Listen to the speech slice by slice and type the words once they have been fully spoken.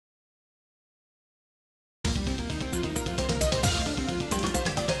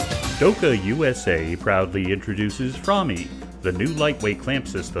Doka USA proudly introduces Frami, the new lightweight clamp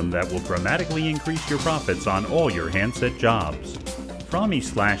system that will dramatically increase your profits on all your handset jobs. Frami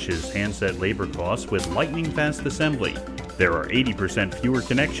slashes handset labor costs with lightning-fast assembly. There are 80% fewer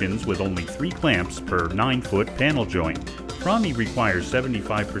connections with only 3 clamps per 9-foot panel joint. Frami requires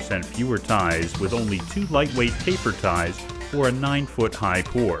 75% fewer ties with only 2 lightweight taper ties for a 9-foot high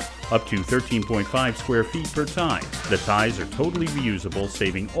pour, up to 13.5 square feet per tie. The ties are totally reusable,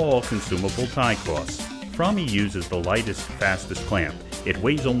 saving all consumable tie costs. Frami uses the lightest, fastest clamp. It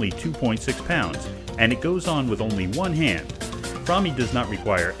weighs only 2.6 pounds, and it goes on with only one hand. Frami does not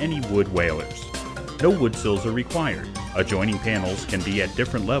require any wood whalers. No wood sills are required. Adjoining panels can be at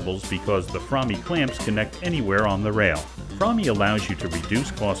different levels because the Frami clamps connect anywhere on the rail. Frami allows you to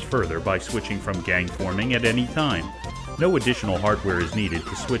reduce costs further by switching from gang forming at any time. No additional hardware is needed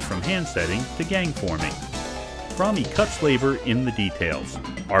to switch from hand setting to gang forming. Frami cuts labor in the details.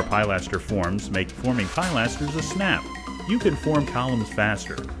 Our pilaster forms make forming pilasters a snap. You can form columns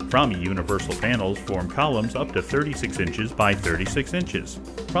faster. Frami universal panels form columns up to 36 inches by 36 inches.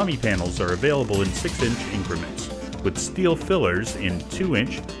 Frami panels are available in 6-inch increments, with steel fillers in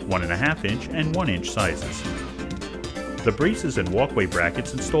 2-inch, 1.5-inch, and 1-inch sizes. The braces and walkway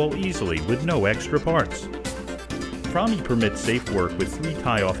brackets install easily with no extra parts. Frami permits safe work with 3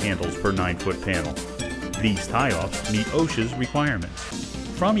 tie-off handles per 9-foot panel. These tie-offs meet OSHA's requirements.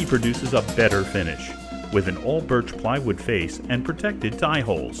 Frami produces a better finish, with an all-birch plywood face and protected tie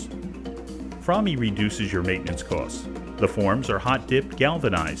holes. Frami reduces your maintenance costs. The forms are hot-dipped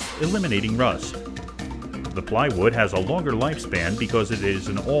galvanized, eliminating rust. The plywood has a longer lifespan because it is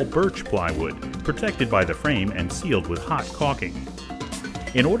an all-birch plywood, protected by the frame and sealed with hot caulking.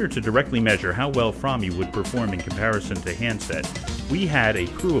 In order to directly measure how well Frami would perform in comparison to handset, we had a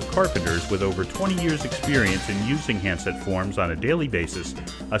crew of carpenters with over 20 years experience in using handset forms on a daily basis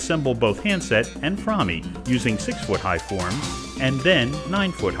assemble both handset and Frami using 6-foot high forms and then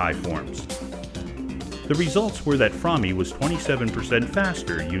 9-foot high forms. The results were that Frami was 27%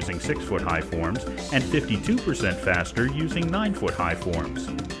 faster using 6-foot high forms and 52% faster using 9-foot high forms.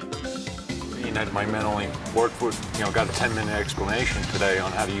 My men only worked with, got a 10-minute explanation today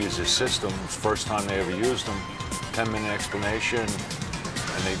on how to use this system. It's the first time they ever used them. 10-minute explanation,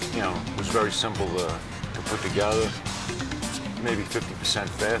 and it was very simple to put together. It's maybe 50%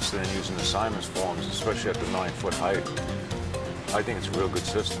 faster than using the Simon's forms, especially at the 9-foot height. I think it's a real good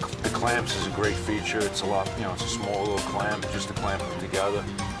system. The clamps is a great feature. It's a lot, it's a small little clamp, just to clamp them together.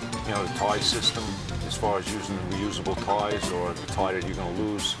 The tie system, as far as using the reusable ties or the tie that you're going to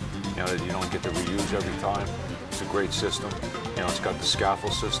lose, that you don't get to reuse every time. It's a great system. It's got the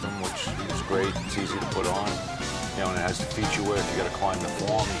scaffold system, which is great. It's easy to put on. And it has the feature where if you got to climb the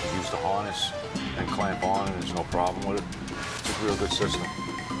form, you can use the harness and clamp on, and there's no problem with it. It's a real good system.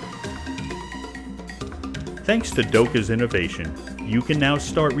 Thanks to Doka's innovation, you can now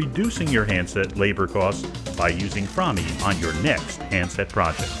start reducing your handset labor costs by using Frami on your next handset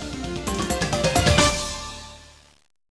project.